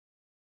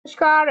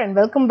Namaskar and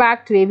welcome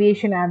back to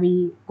Aviation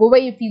Avi. Go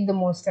where you feel the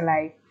most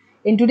alive.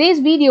 In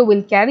today's video,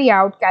 we'll carry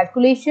out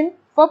calculation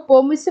for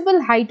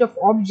permissible height of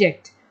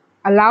object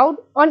allowed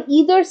on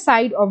either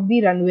side of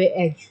the runway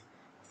edge.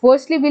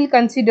 Firstly, we'll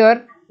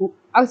consider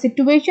a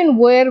situation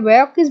where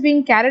work is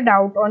being carried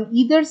out on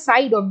either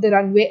side of the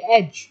runway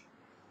edge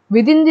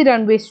within the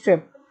runway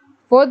strip.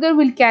 Further,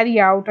 we'll carry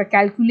out a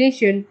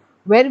calculation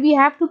where we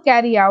have to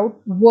carry out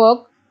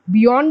work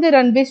beyond the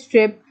runway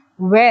strip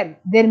where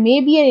there may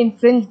be an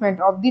infringement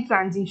of the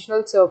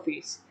transitional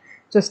surface.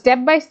 So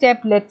step by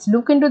step, let's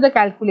look into the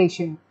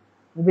calculation.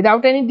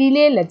 Without any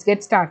delay, let's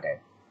get started.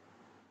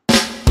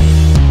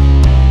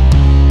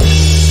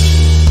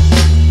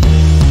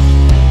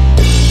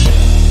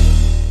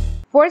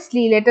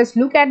 Firstly, let us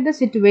look at the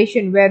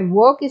situation where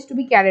work is to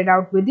be carried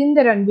out within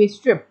the runway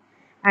strip,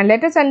 and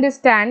let us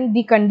understand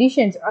the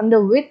conditions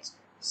under which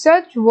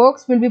such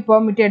works will be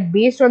permitted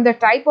based on the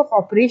type of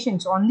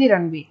operations on the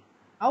runway.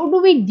 How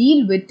do we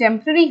deal with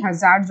temporary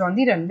hazards on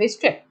the runway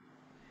strip?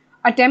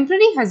 A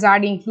temporary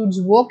hazard includes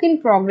work in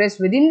progress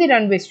within the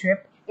runway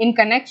strip in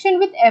connection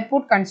with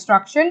airport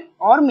construction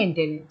or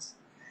maintenance.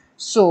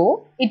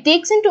 So, it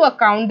takes into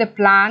account the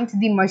plant,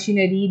 the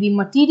machinery, the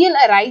material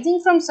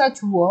arising from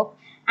such work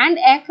and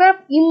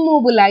aircraft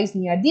immobilized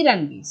near the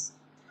runways.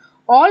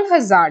 All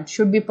hazards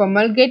should be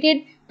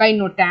promulgated by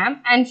NOTAM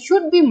and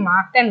should be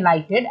marked and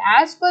lighted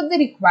as per the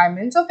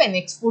requirements of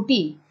Annex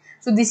 14.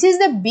 So, this is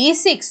the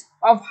basics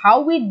of how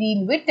we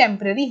deal with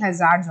temporary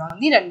hazards on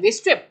the runway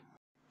strip.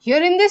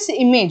 Here in this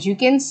image, you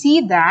can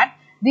see that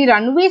the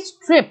runway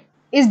strip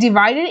is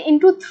divided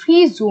into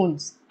 3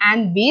 zones,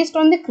 and based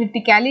on the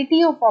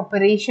criticality of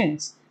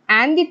operations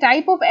and the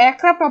type of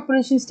aircraft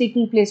operations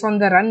taking place on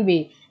the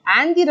runway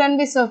and the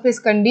runway surface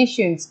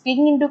conditions,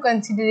 taking into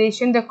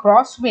consideration the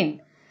crosswind,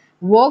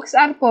 works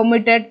are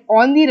permitted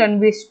on the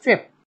runway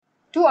strip.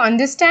 To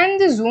understand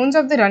the zones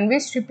of the runway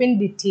strip in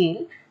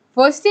detail,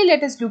 firstly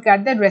let us look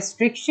at the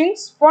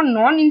restrictions for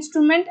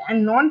non-instrument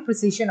and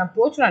non-precision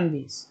approach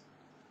runways.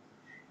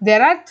 There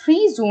are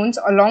 3 zones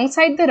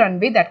alongside the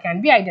runway that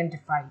can be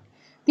identified.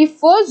 The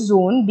first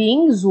zone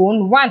being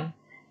zone 1,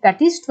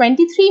 that is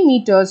 23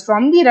 meters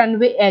from the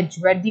runway edge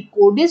where the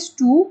code is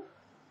 2,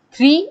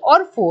 3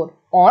 or 4,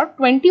 or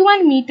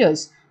 21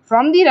 meters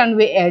from the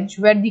runway edge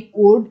where the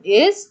code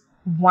is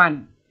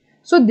 1.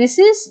 So this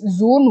is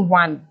zone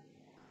 1.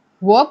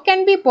 Work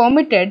can be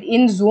permitted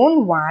in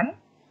zone 1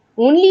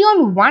 only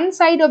on one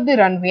side of the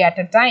runway at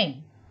a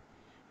time,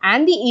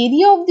 and the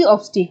area of the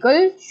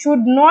obstacle should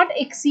not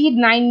exceed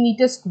 9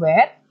 meters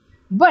square,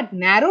 but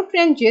narrow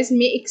trenches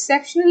may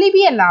exceptionally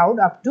be allowed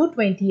up to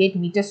 28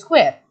 meters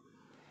square.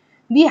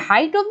 The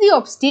height of the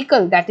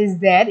obstacle that is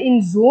there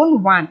in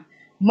zone 1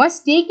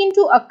 must take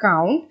into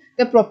account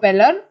the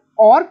propeller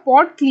or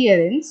pod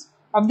clearance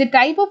of the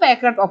type of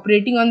aircraft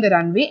operating on the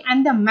runway,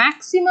 and the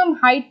maximum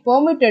height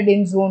permitted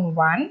in zone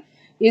 1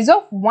 is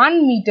of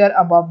 1 meter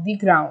above the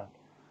ground.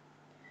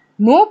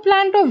 No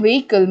plant or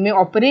vehicle may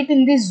operate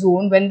in this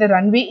zone when the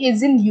runway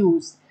is in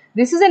use.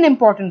 This is an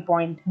important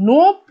point.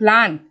 No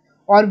plant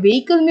or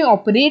vehicle may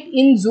operate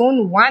in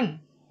zone 1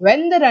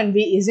 when the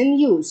runway is in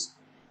use.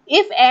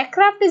 If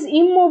aircraft is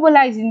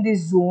immobilized in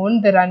this zone,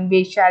 the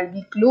runway shall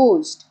be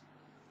closed.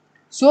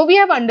 So we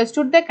have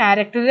understood the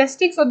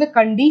characteristics of the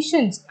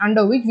conditions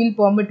under which we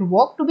will permit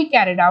work to be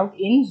carried out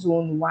in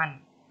zone 1.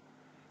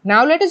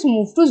 Now let us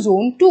move to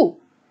zone 2.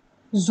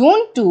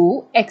 Zone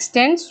 2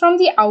 extends from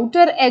the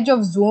outer edge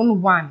of zone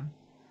 1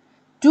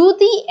 to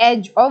the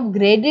edge of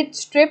graded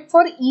strip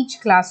for each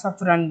class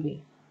of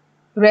runway.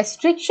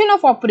 Restriction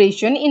of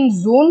operation in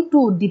zone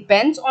 2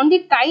 depends on the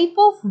type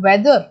of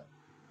weather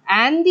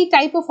and the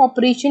type of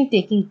operation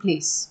taking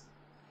place.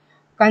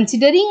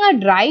 Considering a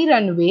dry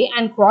runway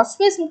and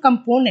crosswind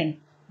component,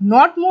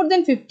 not more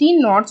than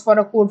 15 knots for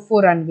a code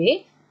 4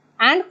 runway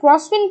and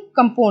crosswind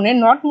component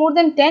not more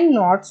than 10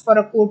 knots for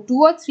a code 2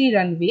 or 3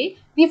 runway,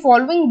 the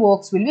following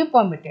works will be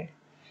permitted.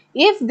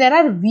 If there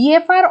are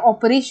VFR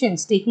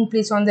operations taking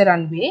place on the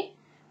runway,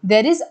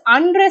 there is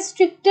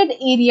unrestricted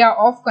area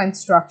of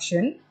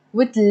construction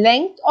with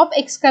length of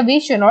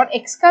excavation or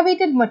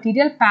excavated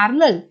material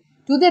parallel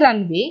to the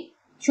runway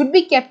should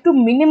be kept to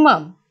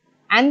minimum,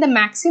 and the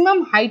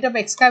maximum height of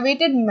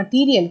excavated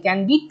material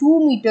can be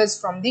 2 meters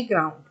from the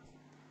ground.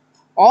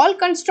 All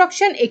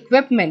construction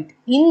equipment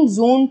in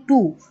zone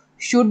 2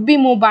 should be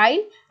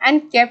mobile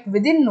and kept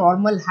within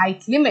normal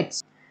height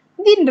limits.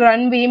 The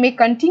runway may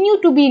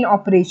continue to be in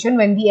operation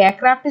when the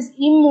aircraft is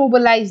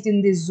immobilized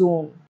in this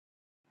zone.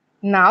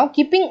 Now,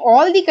 keeping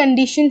all the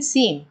conditions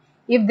same,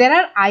 if there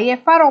are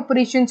IFR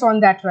operations on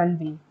that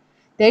runway,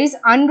 there is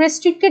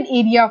unrestricted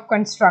area of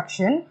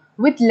construction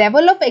with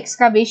level of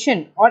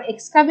excavation or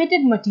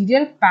excavated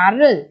material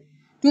parallel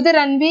to the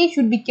runway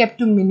should be kept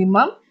to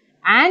minimum,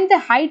 and the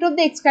height of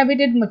the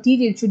excavated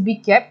material should be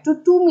kept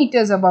to 2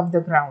 meters above the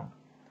ground.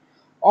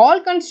 All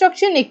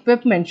construction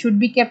equipment should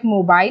be kept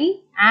mobile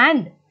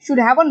and should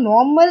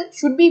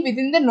be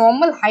within the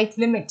normal height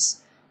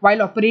limits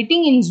while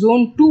operating in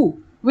zone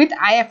 2 with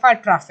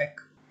IFR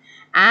traffic.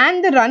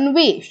 and the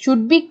runway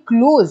should be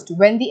closed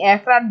when the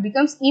aircraft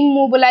becomes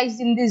immobilized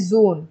in this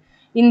zone.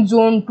 In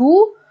zone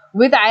 2,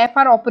 with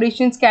IFR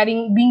operations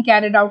being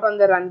carried out on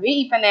the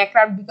runway, if an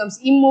aircraft becomes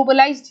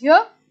immobilized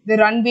here, the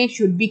runway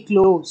should be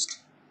closed.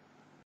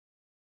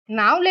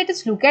 Now let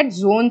us look at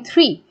zone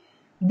 3.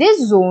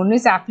 This zone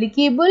is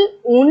applicable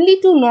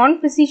only to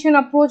non-precision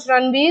approach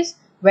runways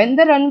when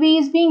the runway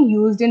is being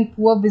used in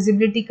poor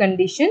visibility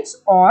conditions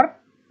or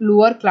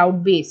lower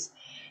cloud base.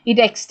 It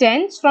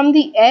extends from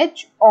the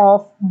edge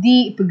of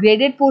the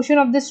graded portion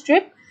of the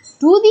strip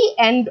to the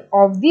end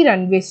of the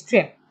runway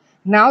strip.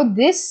 Now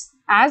this,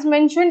 as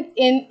mentioned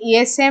in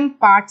ASM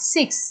part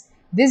 6,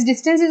 this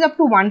distance is up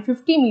to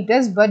 150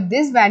 meters, but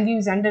this value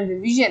is under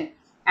revision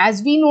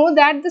as we know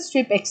that the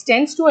strip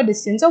extends to a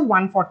distance of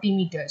 140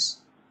 meters.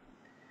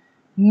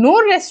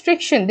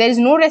 There is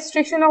no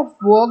restriction of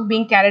work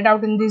being carried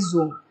out in this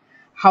zone.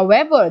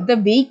 However, the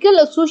vehicle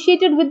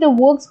associated with the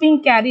works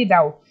being carried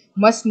out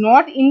must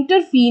not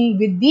interfere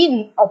with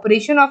the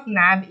operation of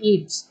nav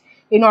aids.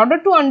 In order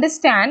to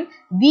understand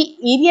the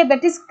area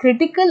that is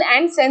critical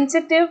and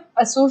sensitive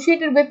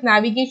associated with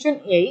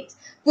navigation aids,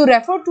 to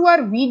refer to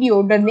our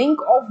video, the link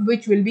of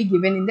which will be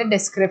given in the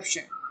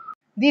description.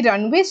 The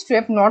runway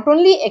strip not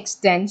only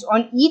extends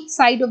on each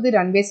side of the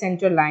runway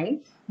center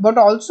line, but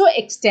also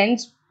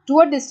extends to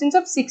a distance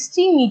of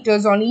 60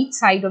 meters on each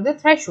side of the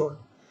threshold.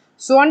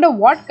 So under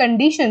what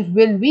conditions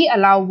will we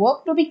allow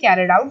work to be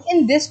carried out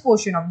in this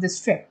portion of the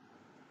strip?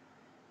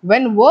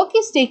 When work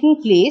is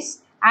taking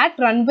place at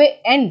runway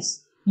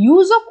ends,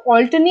 use of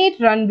alternate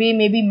runway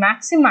may be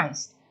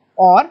maximized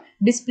or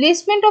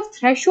displacement of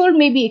threshold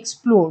may be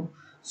explored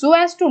so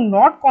as to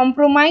not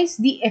compromise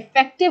the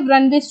effective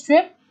runway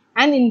strip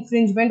and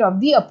infringement of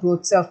the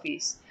approach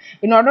surface.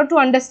 In order to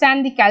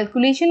understand the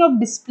calculation of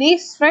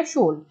displaced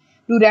threshold,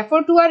 to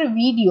refer to our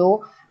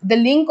video, the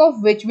link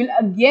of which will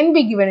again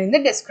be given in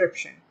the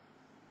description.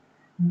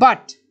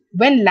 But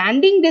when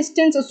landing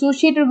distance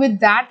associated with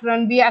that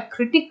runway are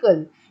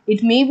critical,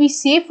 it may be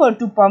safer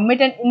to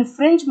permit an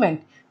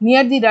infringement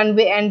near the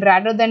runway end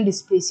rather than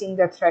displacing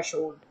the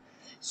threshold.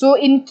 So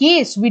in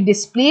case we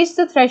displace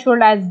the threshold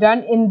as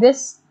done in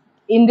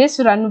this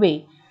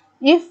runway,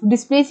 if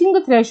displacing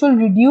the threshold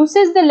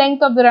reduces the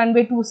length of the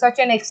runway to such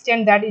an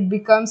extent that it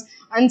becomes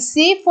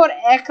unsafe for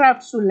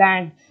aircraft to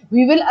land,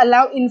 we will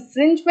allow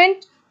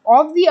infringement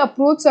of the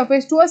approach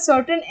surface to a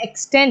certain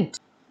extent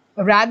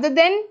rather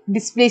than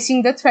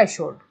displacing the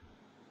threshold.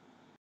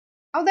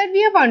 Now that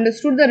we have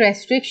understood the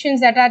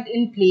restrictions that are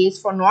in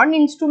place for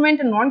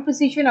non-instrument and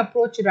non-precision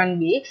approach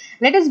runway,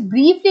 let us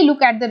briefly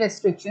look at the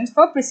restrictions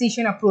for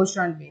precision approach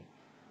runway.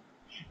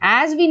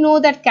 As we know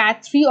that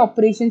Cat 3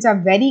 operations are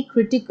very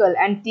critical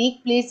and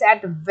take place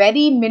at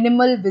very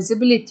minimal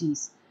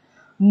visibilities,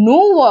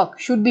 no work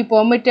should be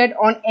permitted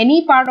on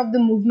any part of the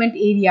movement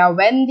area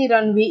when the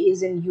runway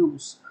is in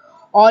use.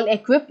 All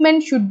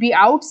equipment should be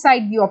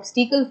outside the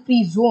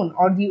obstacle-free zone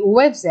or the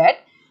OFZ,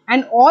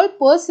 and all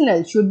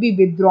personnel should be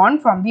withdrawn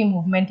from the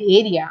movement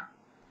area.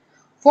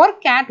 For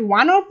Cat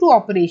 1 or 2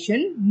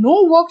 operation,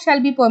 no work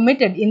shall be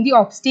permitted in the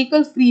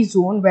obstacle-free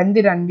zone when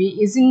the runway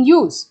is in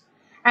use,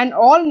 and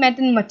all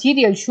metal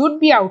material should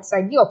be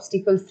outside the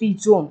obstacle-free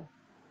zone.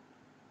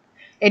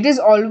 It is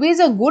always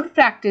a good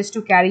practice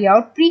to carry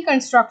out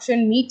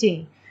pre-construction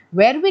meeting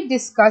where we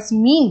discuss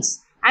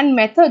means and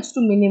methods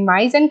to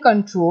minimize and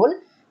control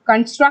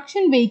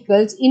construction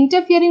vehicles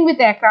interfering with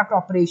aircraft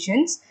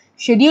operations,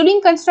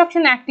 scheduling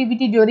construction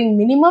activity during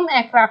minimum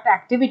aircraft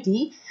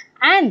activity,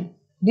 and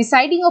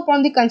deciding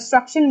upon the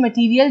construction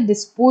material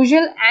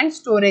disposal and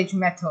storage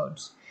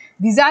methods.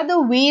 These are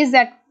the ways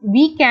that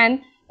we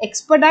can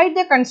expedite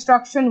the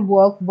construction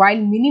work while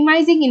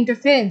minimizing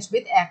interference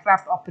with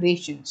aircraft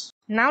operations.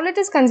 Now let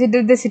us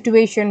consider the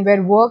situation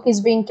where work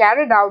is being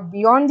carried out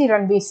beyond the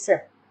runway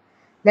strip.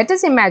 Let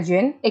us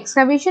imagine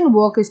excavation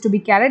work is to be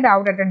carried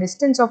out at a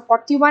distance of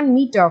 41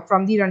 meters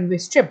from the runway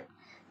strip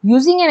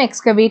using an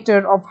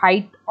excavator of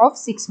height of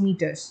 6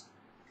 meters.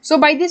 So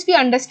by this we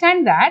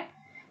understand that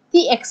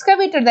the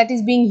excavator that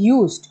is being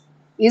used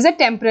is a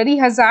temporary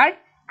hazard,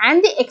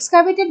 and the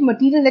excavated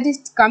material that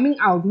is coming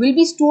out will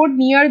be stored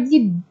near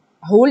the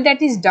hole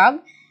that is dug,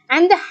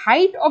 and the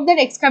height of that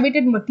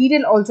excavated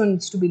material also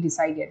needs to be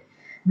decided.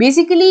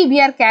 Basically, we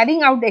are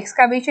carrying out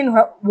excavation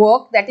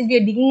work, that is we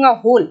are digging a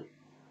hole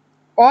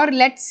or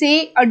let's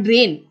say a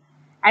drain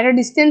at a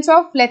distance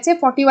of let's say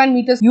 41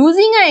 meters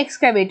using an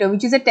excavator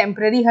which is a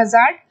temporary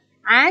hazard,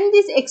 and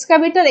this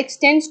excavator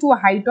extends to a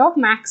height of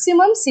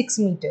maximum 6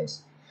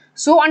 meters.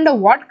 So under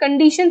what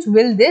conditions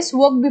will this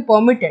work be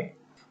permitted?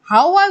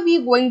 How are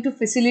we going to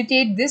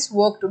facilitate this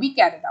work to be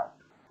carried out?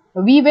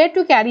 We were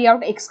to carry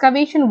out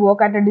excavation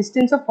work at a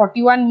distance of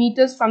 41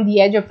 meters from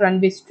the edge of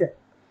runway strip,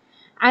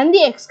 and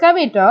the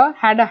excavator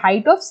had a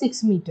height of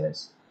 6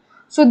 meters.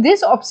 So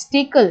this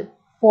obstacle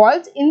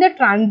falls in the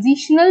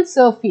transitional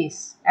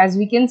surface, as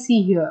we can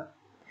see here.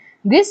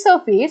 This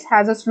surface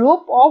has a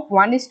slope of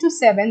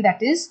 1:7,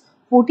 that is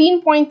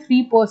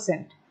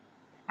 14.3%,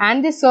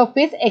 and the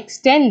surface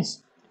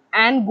extends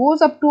and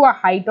goes up to a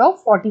height of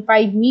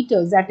 45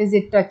 meters, that is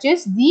it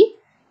touches the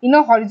in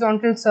a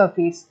horizontal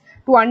surface.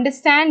 To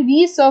understand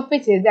these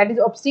surfaces, that is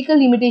obstacle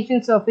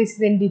limitation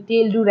surfaces, in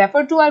detail, do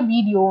refer to our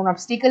video on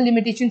obstacle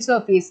limitation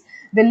surface,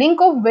 the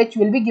link of which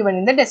will be given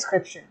in the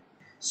description.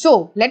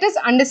 So let us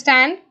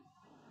understand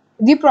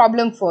the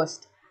problem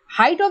first.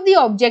 Height of the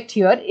object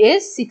here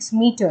is 6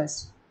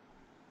 meters.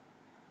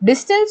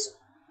 Distance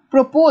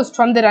proposed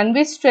from the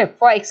runway strip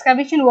for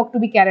excavation work to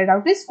be carried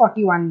out is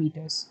 41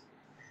 meters.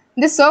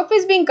 The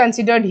surface being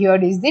considered here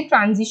is the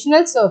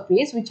transitional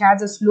surface, which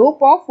has a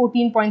slope of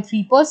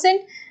 14.3%,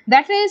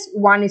 that is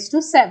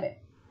 1:7.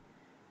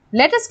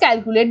 Let us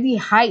calculate the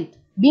height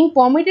being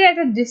permitted at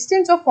a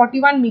distance of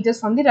 41 meters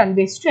from the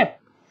runway strip.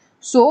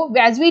 So,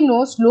 as we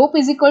know, slope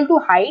is equal to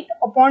height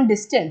upon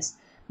distance.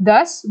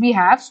 Thus, we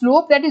have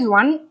slope, that is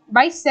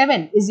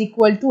 1/7 is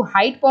equal to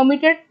height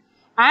permitted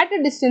at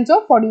a distance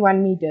of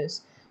 41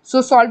 meters.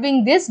 So,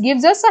 solving this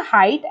gives us a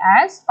height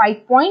as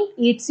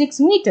 5.86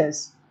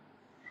 meters.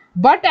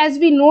 But as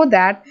we know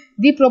that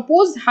the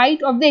proposed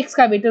height of the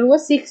excavator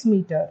was 6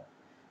 meters.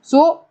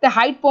 So, the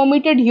height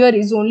permitted here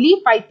is only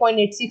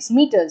 5.86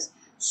 meters.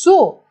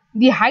 So,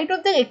 the height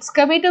of the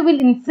excavator will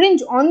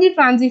infringe on the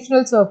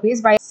transitional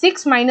surface by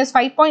 6 minus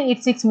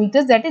 5.86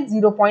 meters, that is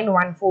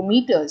 0.14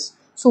 meters.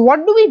 So,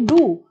 what do we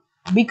do?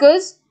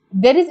 Because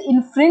there is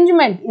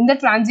infringement in the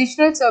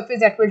transitional surface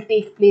that will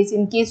take place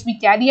in case we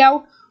carry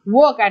out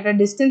work at a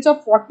distance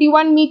of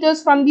 41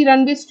 meters from the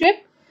runway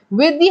strip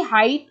with the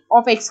height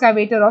of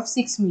excavator of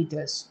 6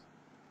 meters.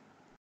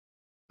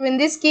 In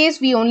this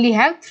case, we only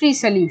have 3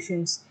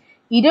 solutions.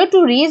 Either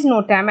to raise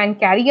NOTAM and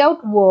carry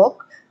out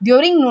work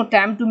during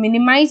NOTAM to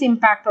minimize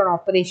impact on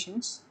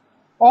operations,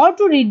 or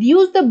to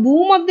reduce the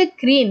boom of the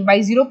crane by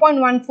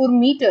 0.14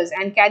 meters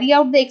and carry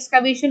out the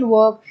excavation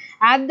work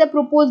at the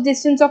proposed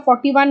distance of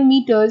 41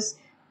 meters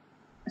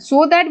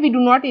so that we do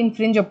not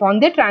infringe upon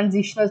the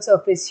transitional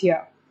surface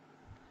here.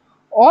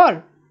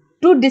 Or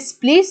to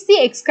displace the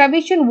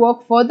excavation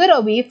work further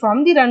away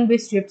from the runway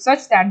strip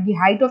such that the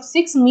height of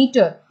 6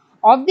 meters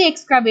of the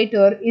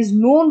excavator is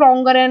no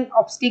longer an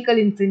obstacle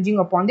infringing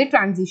upon the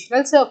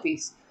transitional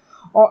surface.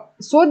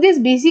 So this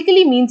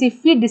basically means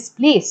if we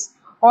displace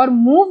or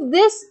move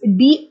this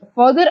D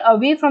further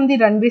away from the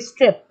runway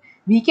strip,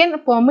 we can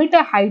permit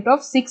a height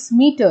of 6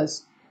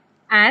 meters,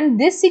 and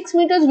this 6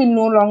 meters will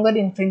no longer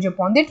infringe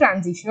upon the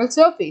transitional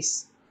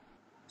surface.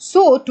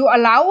 So, to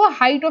allow a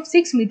height of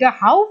 6 meters,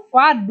 how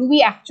far do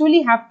we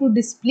actually have to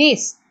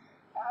displace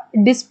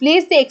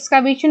the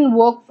excavation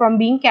work from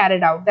being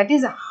carried out? That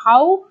is,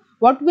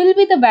 what will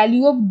be the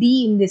value of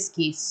D in this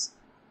case?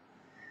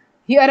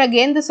 Here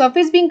again, the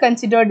surface being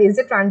considered is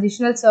the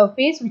transitional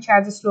surface, which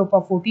has a slope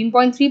of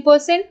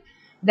 14.3%,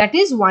 that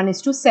is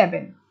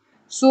 1:7.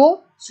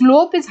 So,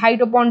 slope is height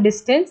upon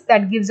distance,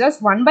 that gives us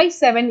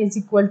 1/7 is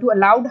equal to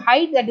allowed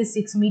height, that is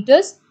 6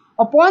 meters,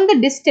 upon the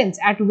distance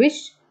at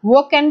which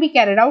work can be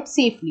carried out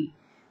safely.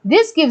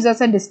 This gives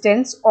us a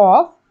distance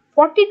of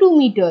 42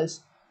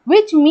 meters,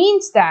 which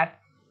means that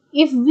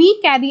if we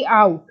carry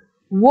out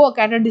work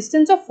at a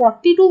distance of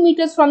 42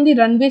 meters from the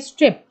runway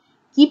strip,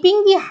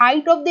 keeping the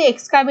height of the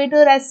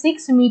excavator as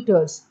 6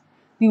 meters,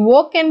 the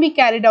work can be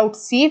carried out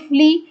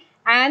safely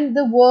and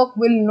the work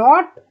will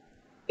not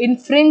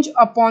infringe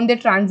upon the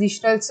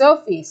transitional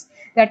surface.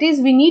 That is,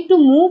 we need to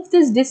move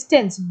this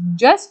distance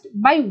just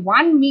by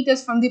 1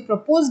 meters from the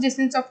proposed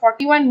distance of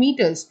 41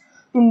 meters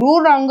to no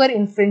longer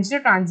infringe the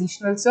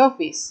transitional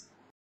surface.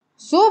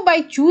 So,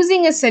 by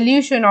choosing a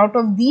solution out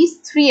of these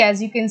 3,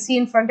 as you can see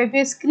in front of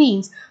your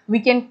screens, we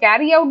can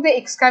carry out the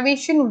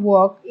excavation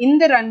work in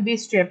the runway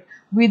strip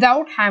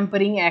without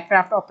hampering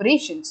aircraft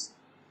operations.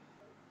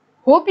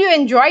 Hope you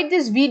enjoyed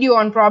this video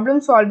on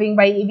problem solving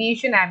by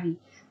Aviation Avi.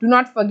 Do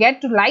not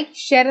forget to like,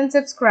 share and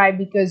subscribe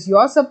because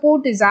your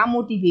support is our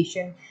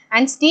motivation.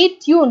 And stay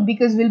tuned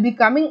because we'll be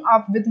coming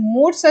up with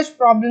more such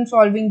problem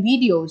solving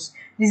videos.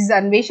 This is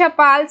Anvesha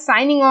Pal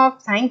signing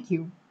off. Thank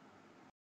you.